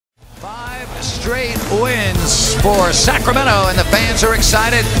Straight wins for Sacramento, and the fans are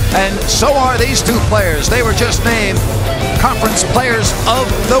excited, and so are these two players. They were just named Conference Players of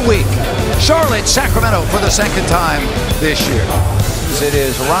the Week. Charlotte, Sacramento for the second time this year. It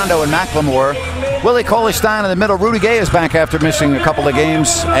is Rondo and McLemore. Willie Cauley-Stein in the middle. Rudy Gay is back after missing a couple of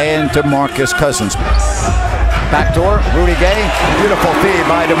games, and DeMarcus Cousins. Backdoor, Rudy Gay. Beautiful feed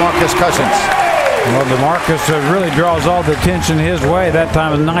by DeMarcus Cousins. Well, DeMarcus really draws all the attention his way. That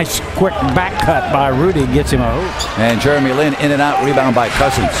time, a nice, quick back cut by Rudy gets him a hoop. And Jeremy Lin in and out, rebound by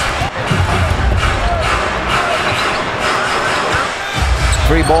Cousins.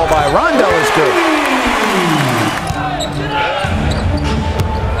 Free ball by Rondo is good.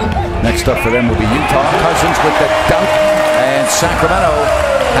 Next up for them will be Utah. Cousins with the dunk, and Sacramento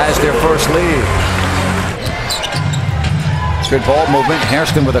has their first lead. Good ball movement.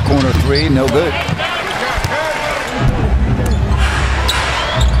 Hairston with a corner three, no good.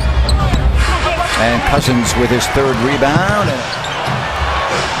 And Cousins with his third rebound.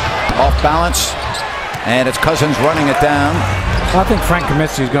 Off balance, and it's Cousins running it down. I think Frank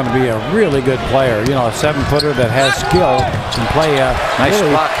Kaminsky is going to be a really good player. You know, a 7-footer that has skill, can play nice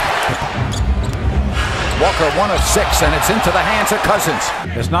really block. Walker 1 of 6, and it's into the hands of Cousins.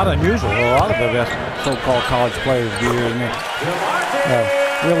 It's not unusual. A lot of the best so-called college players do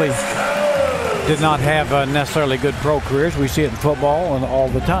really did not have necessarily good pro careers. We see it in football and all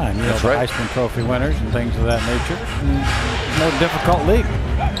the time. You know, the right. Heisman Trophy winners and things of that nature. More difficult league.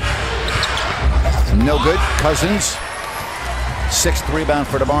 No good. Cousins. 6th rebound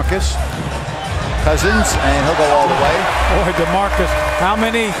for DeMarcus. Cousins, and he'll go all the way. Boy, DeMarcus, how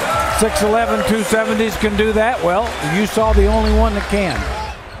many 6'11", 270s can do that? Well, you saw the only one that can.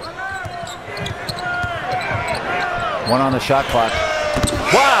 One on the shot clock.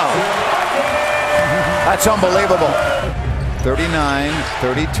 Wow! That's unbelievable.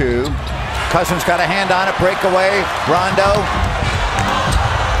 39-32. Cousins got a hand on it, breakaway. Rondo.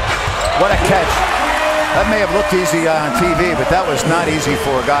 What a catch. That may have looked easy on TV, but that was not easy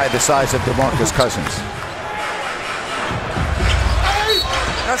for a guy the size of DeMarcus Cousins.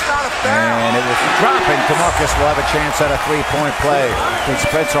 That's not a foul. And it was dropping. DeMarcus will have a chance at a three-point play. And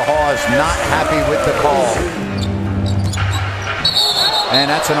Spencer Hawes not happy with the call. And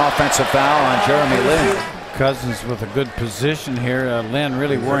that's an offensive foul on Jeremy Lin. Cousins with a good position here. Lin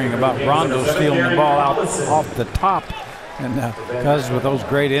really worrying about Rondo stealing the ball out off the top. And Cousins with those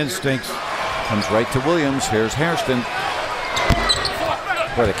great instincts. Comes right to Williams. Here's Hairston.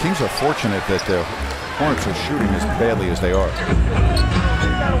 Boy, the Kings are fortunate that the Hornets are shooting as badly as they are.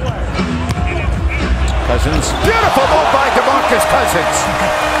 Cousins. Beautiful move by DeMarcus Cousins.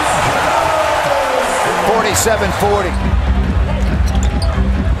 47-40.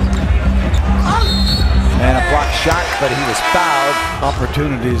 And a blocked shot, but he was fouled.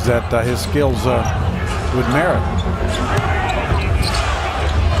 Opportunities that his skills would merit.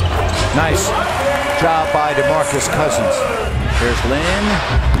 Nice job by DeMarcus Cousins. Here's Lin.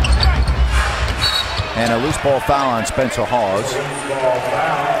 And a loose ball foul on Spencer Hawes.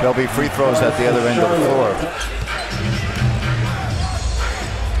 There'll be free throws at the other end of the floor.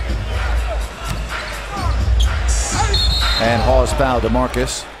 And Hawes fouled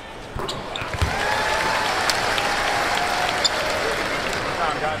DeMarcus.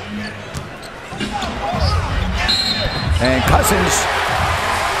 And Cousins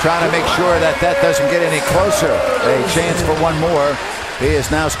trying to make sure that doesn't get any closer. A chance for one more. He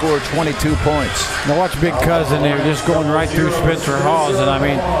has now scored 22 points. Now watch Big Cuz in there, just going right through Spencer Hawes. And I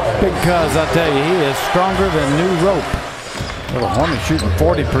mean, Big Cuz, I tell you, he is stronger than new rope. Well, the Hornets shooting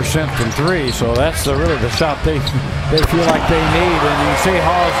 40% from 3, so that's really the shot they feel like they need. And you see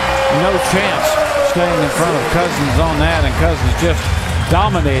Hawes, no chance staying in front of Cousins on that, and Cousins just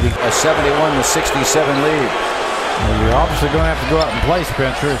dominating. A 71-67 lead. Well, you're obviously going to have to go out and play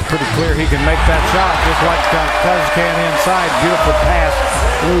Spencer. It's pretty clear he can make that shot, just like Cousins can inside. Beautiful pass,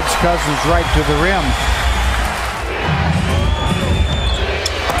 leads Cousins right to the rim.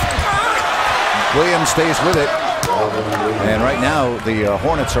 Williams stays with it. And right now, the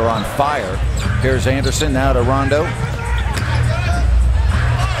Hornets are on fire. Here's Anderson, now to Rondo.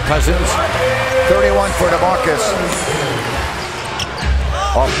 Cousins, 31 for DeMarcus.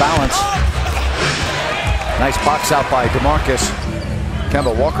 Off balance. Nice box out by DeMarcus.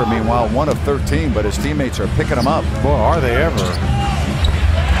 Kemba Walker, meanwhile, 1 of 13, but his teammates are picking him up. Boy, are they ever.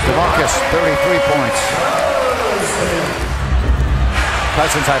 DeMarcus, 33 points.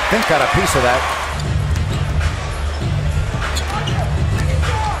 Cousins, I think, got a piece of that.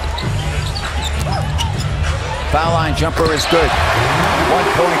 Foul line jumper is good.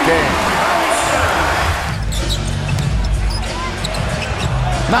 1-point game.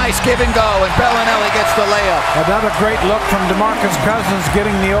 Nice give and go, and Bellinelli gets the layup. Another great look from DeMarcus Cousins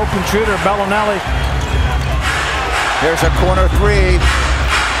getting the open shooter, Bellinelli. Here's a corner three.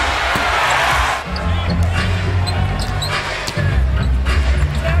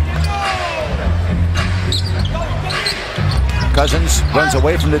 Cousins runs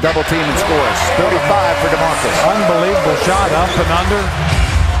away from the double team and scores. 35 for DeMarcus. Unbelievable shot, up and under.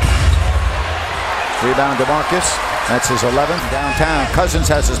 Rebound DeMarcus. That's his 11th. Downtown, Cousins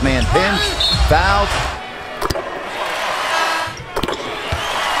has his man pinned. Fouled.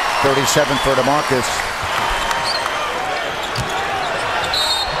 37 for DeMarcus.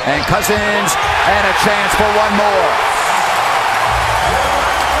 And Cousins, and a chance for one more.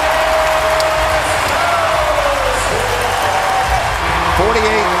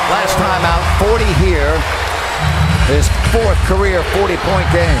 Last time out, 40 here. His fourth career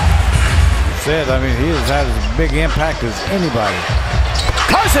 40-point game. I mean, he has had as big impact as anybody.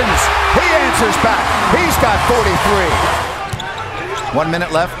 Cousins, he answers back. He's got 43. 1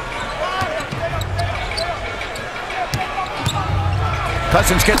 minute left.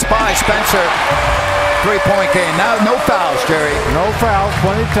 Cousins gets by Spencer. 3-point game. Now no fouls, Jerry. No fouls,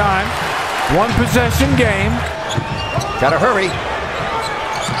 plenty of time. One possession game. Gotta hurry.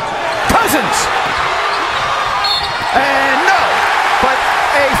 Cousins! And no, but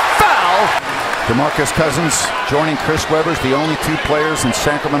a foul. DeMarcus Cousins joining Chris Webber's the only two players in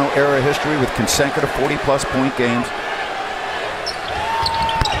Sacramento era history with consecutive 40-plus point games.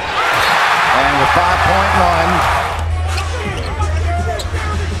 And with 5-point run.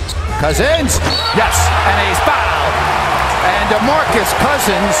 Cousins, yes, and he's fouled. And DeMarcus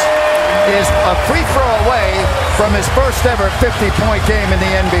Cousins is a free throw away from his first ever 50-point game in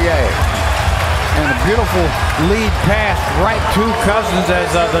the NBA. And a beautiful lead pass right to Cousins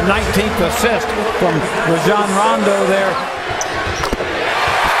as the 19th assist from Rajon Rondo there.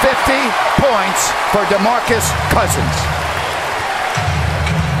 50 points for DeMarcus Cousins.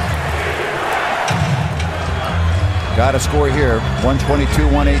 Got a score here,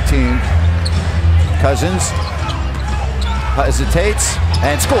 122-118. Cousins hesitates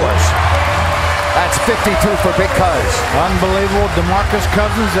and scores. That's 52 for Big Cuz. Unbelievable. DeMarcus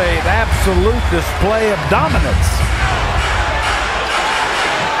Cousins, an absolute display of dominance.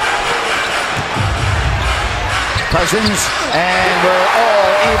 Cousins, and we're all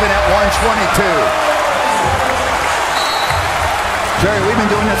even at 122. Jerry, we've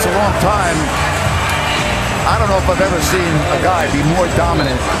been doing this a long time. I don't know if I've ever seen a guy be more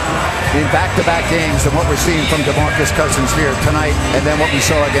dominant in back-to-back games than what we're seeing from DeMarcus Cousins here tonight, and then what we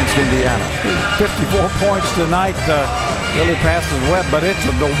saw against Indiana. 54 points tonight, really passes Webb, but it's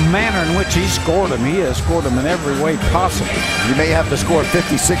the manner in which he scored them. He has scored them in every way possible. You may have to score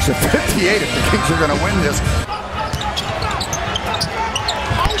 56 or 58 if the Kings are going to win this.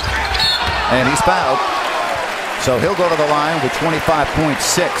 And he's fouled, so he'll go to the line with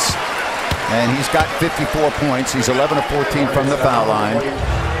 25.6. And he's got 54 points. He's 11 of 14 from the foul line.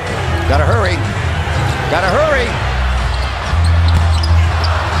 Gotta hurry. Gotta hurry.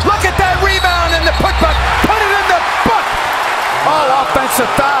 Look at that rebound and the putback. Put it in the book. Oh, offensive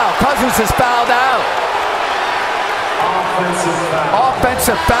foul. Cousins is fouled out.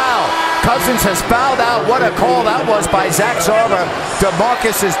 Offensive foul. Cousins has fouled out. What a call that was by Zach Zarba.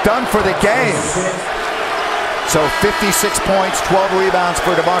 DeMarcus is done for the game. So 56 points, 12 rebounds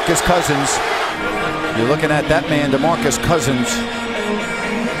for DeMarcus Cousins. You're looking at that man, DeMarcus Cousins,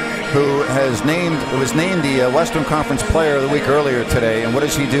 who was named the Western Conference Player of the Week earlier today. And what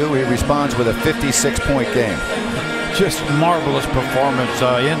does he do? He responds with a 56-point game. Just marvelous performance,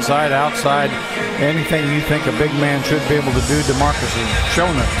 inside, outside, anything you think a big man should be able to do. DeMarcus has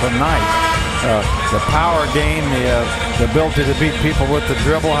shown it tonight. The power game, the ability to beat people with the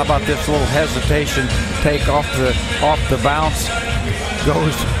dribble. How about this little hesitation take off the bounce?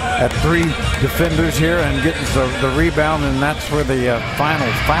 Goes at 3 defenders here and gets the rebound, and that's where the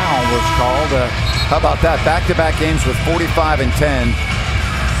final foul was called. How about that? Back-to-back games with 45 and 10.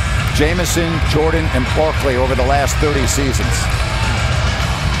 Jamison, Jordan, and Barkley over the last 30 seasons.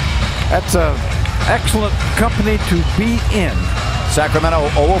 That's an excellent company to be in. Sacramento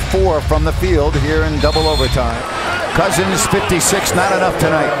 0-4 from the field here in double overtime. Cousins 56, not enough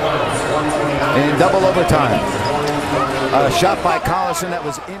tonight. In double overtime. A shot by Collison that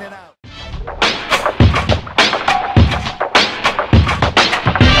was in and out.